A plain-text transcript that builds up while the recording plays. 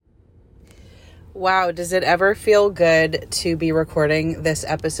Wow, does it ever feel good to be recording this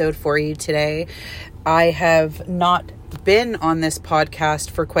episode for you today? I have not been on this podcast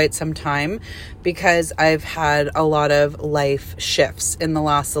for quite some time because I've had a lot of life shifts in the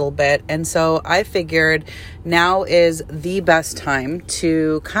last little bit. And so I figured now is the best time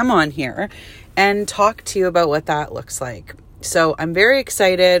to come on here and talk to you about what that looks like. So I'm very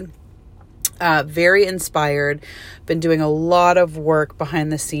excited. Very inspired, been doing a lot of work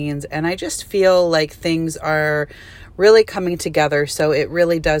behind the scenes, and I just feel like things are really coming together. So it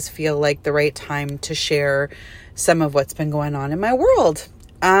really does feel like the right time to share some of what's been going on in my world.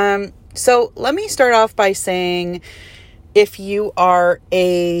 So let me start off by saying, if you are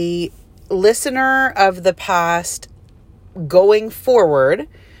a listener of the past going forward,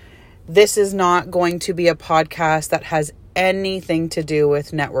 this is not going to be a podcast that has anything to do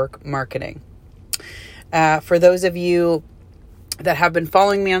with network marketing. For those of you that have been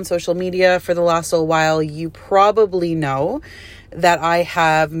following me on social media for the last little while, you probably know that I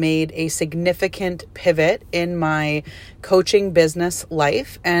have made a significant pivot in my coaching business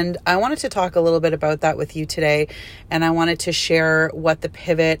life. And I wanted to talk a little bit about that with you today. And I wanted to share what the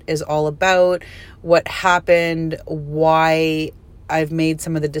pivot is all about, what happened, why I've made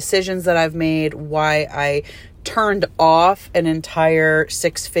some of the decisions that I've made, why I turned off an entire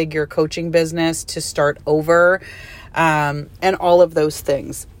 6-figure coaching business to start over, and all of those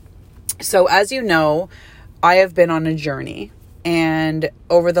things. So as you know, I have been on a journey, and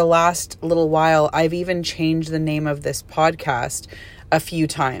over the last little while, I've even changed the name of this podcast a few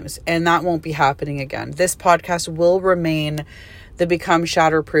times, and that won't be happening again. This podcast will remain the Become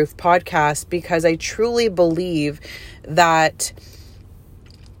Shatterproof podcast, because I truly believe that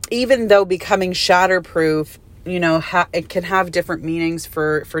even though becoming shatterproof, it can have different meanings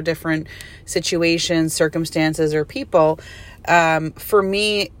for different situations, circumstances, or people. For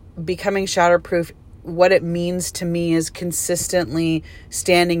me, becoming shatterproof, what it means to me is consistently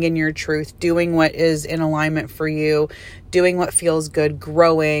standing in your truth, doing what is in alignment for you, doing what feels good,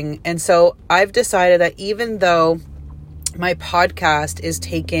 growing. And so I've decided that even though my podcast is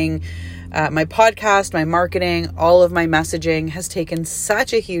taking my podcast, my marketing, all of my messaging has taken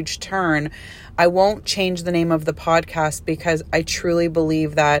such a huge turn, I won't change the name of the podcast, because I truly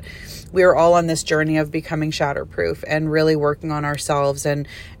believe that we are all on this journey of becoming shatterproof and really working on ourselves. And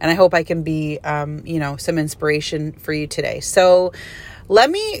I hope I can be, some inspiration for you today. So let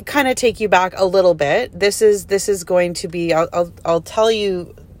me kind of take you back a little bit. This is going to be, I'll tell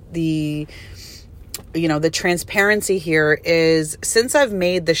you the transparency here is, since I've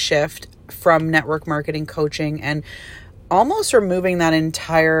made the shift from network marketing coaching and almost removing that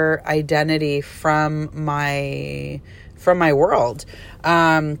entire identity from my world,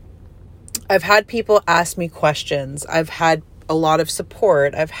 I've had people ask me questions. I've had a lot of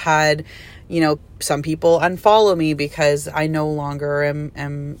support. I've had, some people unfollow me because I no longer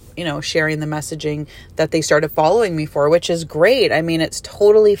am sharing the messaging that they started following me for, which is great. I mean, it's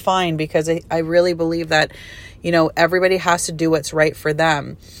totally fine, because I really believe that, everybody has to do what's right for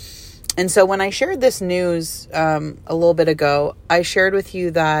them. And so when I shared this news a little bit ago, I shared with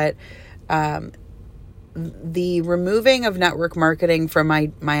you that the removing of network marketing from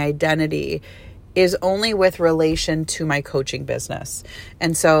my identity is only with relation to my coaching business.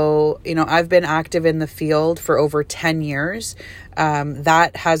 And so, I've been active in the field for over 10 years.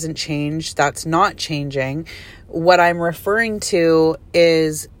 That hasn't changed. That's not changing. What I'm referring to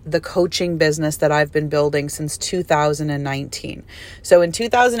is the coaching business that I've been building since 2019. So in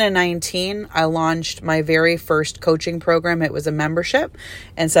 2019, I launched my very first coaching program. It was a membership,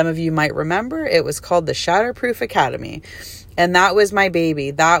 and some of you might remember it was called the Shatterproof Academy. And that was my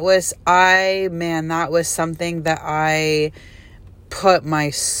baby. That was something that I put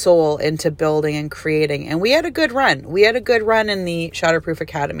my soul into building and creating. And we had a good run. We had a good run in the Shatterproof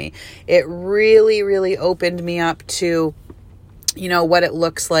Academy. It really, really opened me up to, what it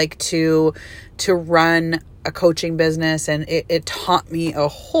looks like to run a coaching business. And it taught me a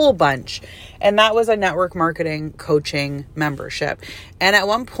whole bunch. And that was a network marketing coaching membership. And at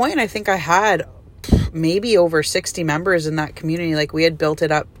one point, I think I had maybe over 60 members in that community. Like, we had built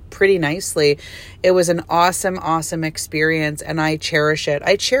it up pretty nicely. It was an awesome experience, and I cherish it.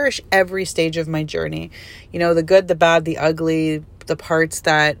 I cherish every stage of my journey. The good, the bad, the ugly, the parts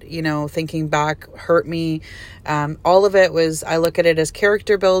that, thinking back hurt me. All of it was, I look at it as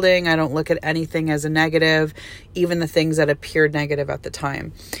character building. I don't look at anything as a negative, even the things that appeared negative at the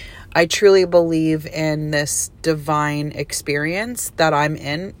time. I truly believe in this divine experience that I'm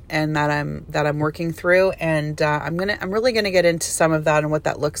in and that I'm working through. And I'm really gonna get into some of that and what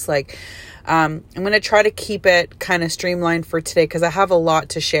that looks like. I'm gonna try to keep it kind of streamlined for today because I have a lot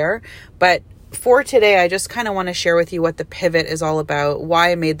to share. But for today, I just kind of want to share with you what the pivot is all about,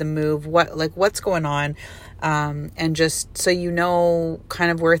 why I made the move, what's going on. And just so you know kind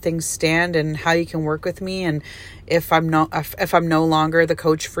of where things stand and how you can work with me. And if I'm no longer the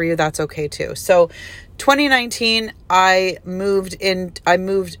coach for you, that's okay too. So 2019,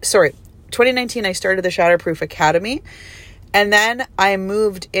 2019, I started the Shatterproof Academy. And then I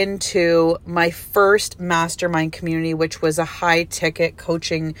moved into my first mastermind community, which was a high ticket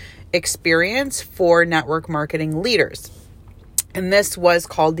coaching experience for network marketing leaders. And this was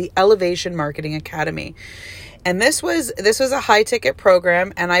called the Elevation Marketing Academy. And this was a high ticket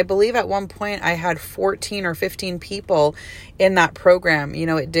program. And I believe at one point I had 14 or 15 people in that program. You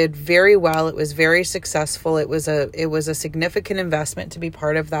know, it did very well. It was very successful. It was a significant investment to be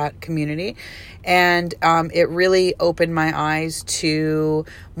part of that community. And it really opened my eyes to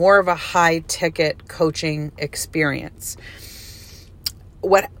more of a high ticket coaching experience.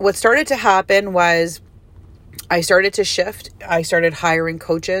 What started to happen was I started to shift. I started hiring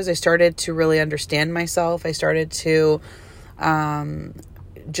coaches. I started to really understand myself. I started to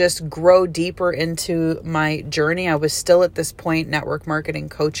just grow deeper into my journey. I was still at this point network marketing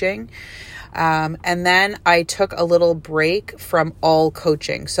coaching. And then I took a little break from all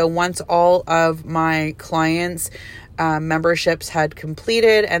coaching. So once all of my clients' memberships had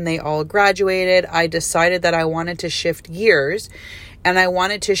completed and they all graduated, I decided that I wanted to shift gears. And I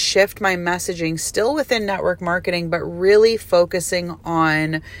wanted to shift my messaging still within network marketing, but really focusing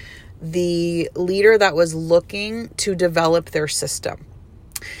on the leader that was looking to develop their system.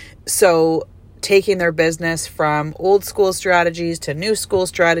 So taking their business from old school strategies to new school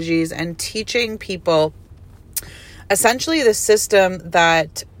strategies and teaching people essentially the system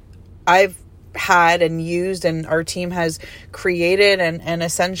that I've had and used and our team has created, and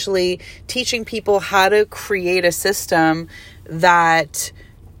essentially teaching people how to create a system that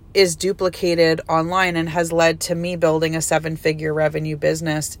is duplicated online and has led to me building a 7-figure revenue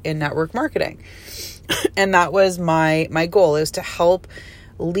business in network marketing. And that was my goal, is to help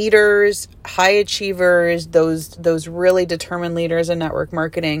leaders, high achievers, those really determined leaders in network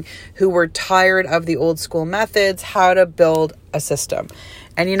marketing who were tired of the old school methods, how to build a system.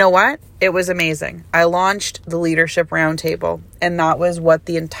 And you know what? It was amazing. I launched the Leadership Roundtable, and that was what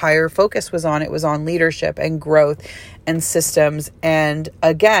the entire focus was on. It was on leadership and growth and systems, and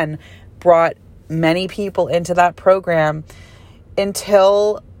again, brought many people into that program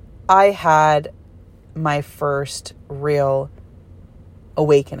until I had my first real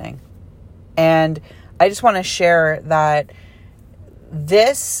awakening. And I just want to share that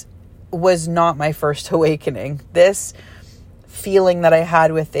this was not my first awakening. This feeling that I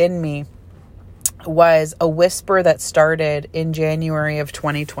had within me was a whisper that started in January of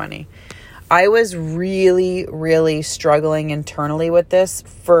 2020. I was really, really struggling internally with this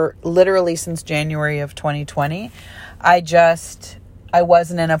for literally since January of 2020. I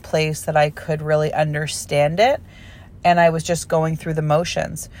wasn't in a place that I could really understand it. And I was just going through the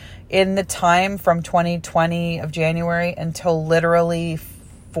motions. In the time from 2020 of January until literally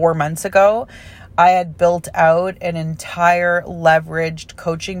 4 months ago, I had built out an entire leveraged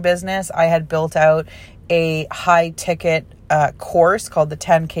coaching business. I had built out a high ticket course called the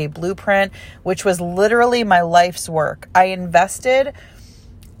 10K Blueprint, which was literally my life's work. I invested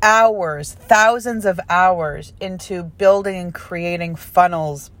hours, thousands of hours into building and creating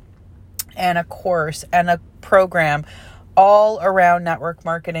funnels and a course and a program all around network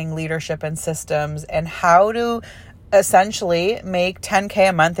marketing, leadership, and systems, and how to essentially make 10K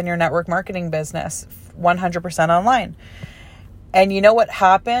a month in your network marketing business 100% online. And you know what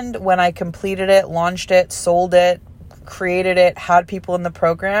happened when I completed it, launched it, sold it, created it, had people in the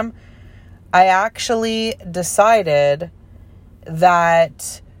program? I actually decided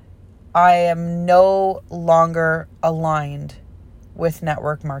that I am no longer aligned with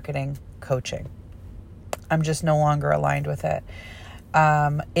network marketing coaching. I'm just no longer aligned with it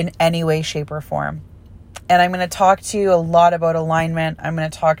in any way, shape, or form. And I'm going to talk to you a lot about alignment. I'm going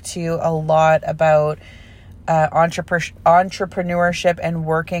to talk to you a lot about entrepreneurship and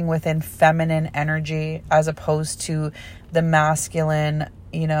working within feminine energy as opposed to the masculine,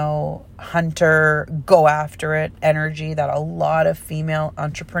 hunter, go after it energy that a lot of female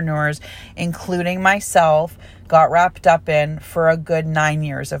entrepreneurs, including myself, got wrapped up in for a good 9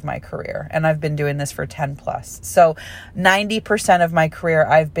 years of my career. And I've been doing this for 10 plus. So 90% of my career,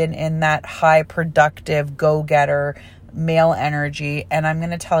 I've been in that high productive, go-getter, male energy. And I'm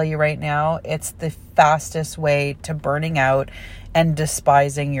going to tell you right now, it's the fastest way to burning out and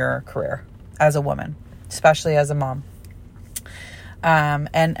despising your career as a woman, especially as a mom. And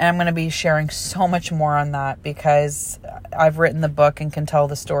I'm going to be sharing so much more on that because I've written the book and can tell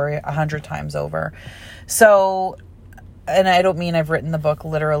the story 100 times over. So, and I don't mean I've written the book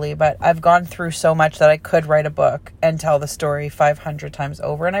literally, but I've gone through so much that I could write a book and tell the story 500 times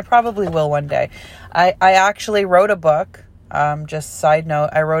over. And I probably will one day. I actually wrote a book. Just side note,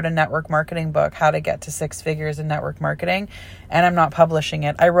 I wrote a network marketing book, How to Get to Six Figures in Network Marketing, and I'm not publishing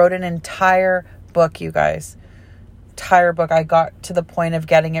it. I wrote an entire book, you guys. Entire book. I got to the point of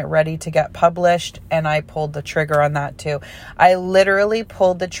getting it ready to get published, and I pulled the trigger on that too. I literally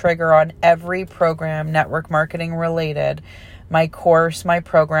pulled the trigger on every program, network marketing related, my course, my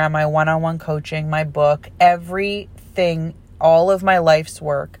program, my one-on-one coaching, my book, everything, all of my life's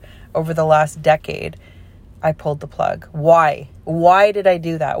work over the last decade. I pulled the plug. Why? Why did I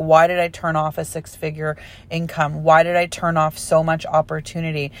do that? Why did I turn off a six-figure income? Why did I turn off so much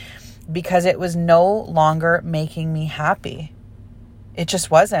opportunity? Because it was no longer making me happy. It just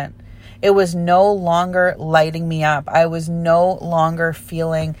wasn't. It was no longer lighting me up. I was no longer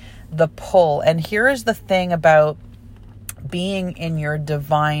feeling the pull. And here is the thing about being in your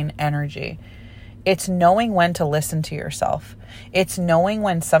divine energy. It's knowing when to listen to yourself. It's knowing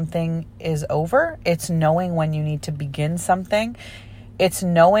when something is over. It's knowing when you need to begin something. It's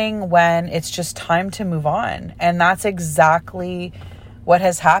knowing when it's just time to move on. And that's exactly what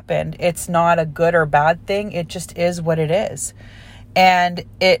has happened. It's not a good or bad thing. It just is what it is. And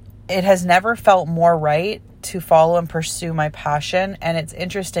it has never felt more right to follow and pursue my passion. And it's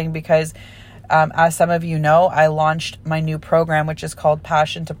interesting because as some of you know, I launched my new program, which is called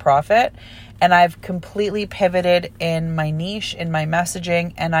Passion to Profit. And I've completely pivoted in my niche, in my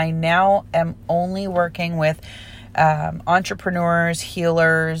messaging. And I now am only working with entrepreneurs,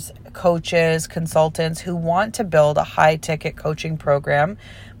 healers, coaches, consultants who want to build a high ticket coaching program,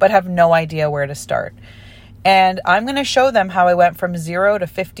 but have no idea where to start. And I'm going to show them how I went from $0 to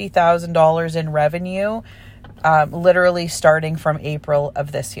 $50,000 in revenue, literally starting from April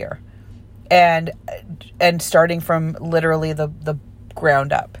of this year. And starting from literally the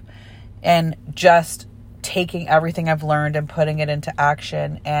ground up, and just taking everything I've learned and putting it into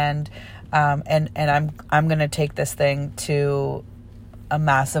action. And I'm going to take this thing to a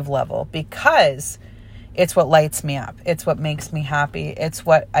massive level because it's what lights me up. It's what makes me happy. It's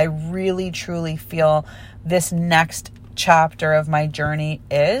what I really truly feel this next chapter of my journey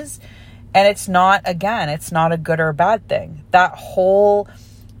is. And it's not a good or bad thing. That whole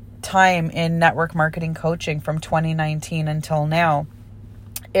time in network marketing coaching from 2019 until now,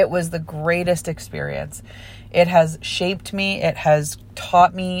 it was the greatest experience. It has shaped me. It has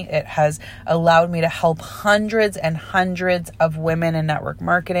taught me. It has allowed me to help hundreds and hundreds of women in network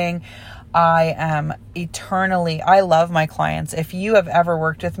marketing. I love my clients. If you have ever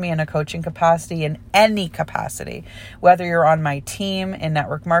worked with me in a coaching capacity, in any capacity, whether you're on my team in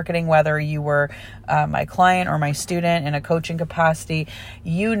network marketing, whether you were my client or my student in a coaching capacity,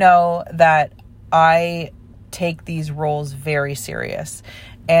 you know that I take these roles very serious.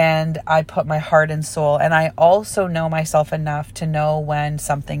 And I put my heart and soul. And I also know myself enough to know when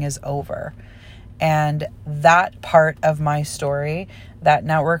something is over. And that part of my story, that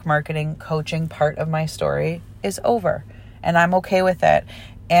network marketing coaching part of my story, is over. And I'm okay with it.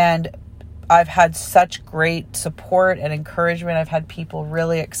 And I've had such great support and encouragement. I've had people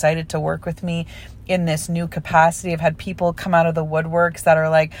really excited to work with me in this new capacity. I've had people come out of the woodworks that are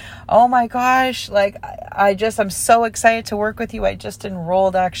like, oh my gosh, like I'm so excited to work with you. I just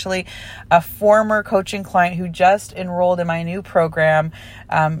enrolled actually a former coaching client who just enrolled in my new program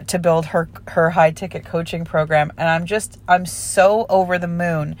to build her high ticket coaching program. And I'm so over the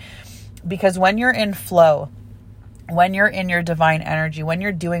moon, because when you're in flow, when you're in your divine energy, when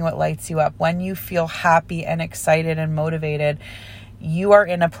you're doing what lights you up, when you feel happy and excited and motivated, you are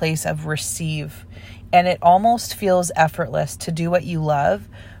in a place of receive. And it almost feels effortless to do what you love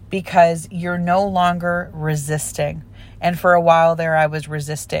because you're no longer resisting. And for a while there, I was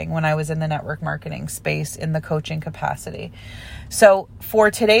resisting when I was in the network marketing space in the coaching capacity. So for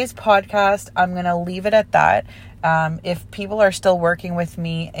today's podcast, I'm going to leave it at that. If people are still working with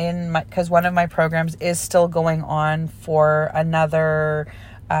me because one of my programs is still going on for another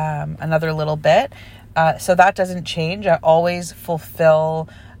little bit. So that doesn't change. I always fulfill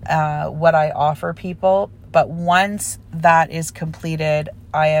what I offer people. But once that is completed,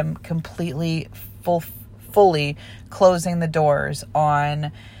 I am completely fully closing the doors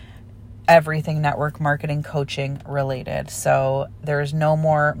on everything network marketing coaching related. So there's no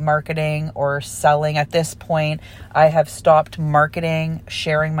more marketing or selling at this point. I have stopped marketing,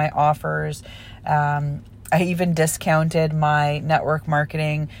 sharing my offers. I even discounted my network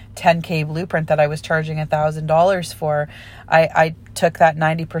marketing 10K blueprint that I was charging $1,000 for. I took that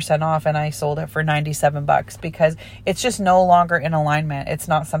 90% off and I sold it for $97 because it's just no longer in alignment. It's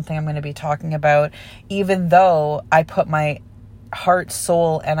not something I'm going to be talking about, even though I put my heart,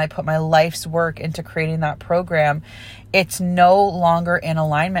 soul, and I put my life's work into creating that program. It's no longer in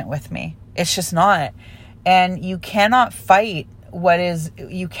alignment with me. It's just not. And you cannot fight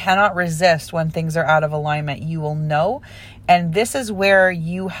you cannot resist when things are out of alignment. You will know. And this is where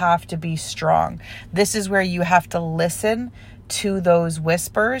you have to be strong. This is where you have to listen to those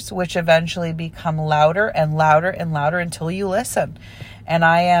whispers, which eventually become louder and louder and louder until you listen. And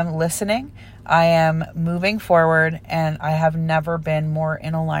I am listening. I am moving forward, and I have never been more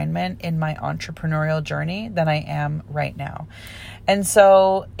in alignment in my entrepreneurial journey than I am right now. And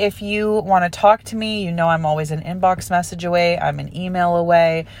so if you want to talk to me, I'm always an inbox message away. I'm an email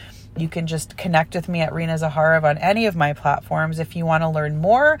away. You can just connect with me at Rena Zaharev on any of my platforms. If you want to learn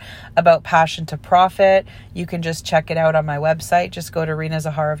more about Passion to Profit, you can just check it out on my website. Just go to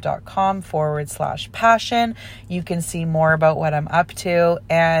renazaharev.com/passion. You can see more about what I'm up to.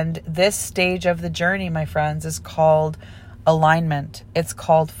 And this stage of the journey, my friends, is called alignment. It's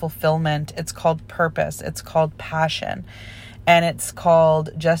called fulfillment. It's called purpose. It's called passion. And it's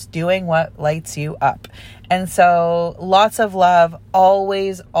called just doing what lights you up. And so lots of love,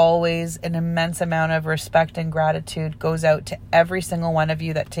 always an immense amount of respect and gratitude goes out to every single one of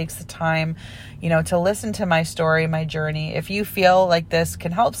you that takes the time, to listen to my story, my journey. If you feel like this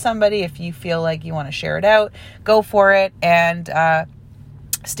can help somebody, if you feel like you want to share it out, go for it. And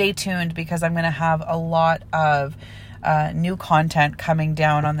stay tuned, because I'm going to have a lot of new content coming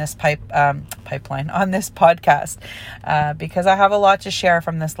down on this pipeline, on this podcast, because I have a lot to share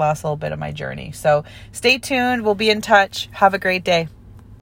from this last little bit of my journey. So stay tuned. We'll be in touch. Have a great day.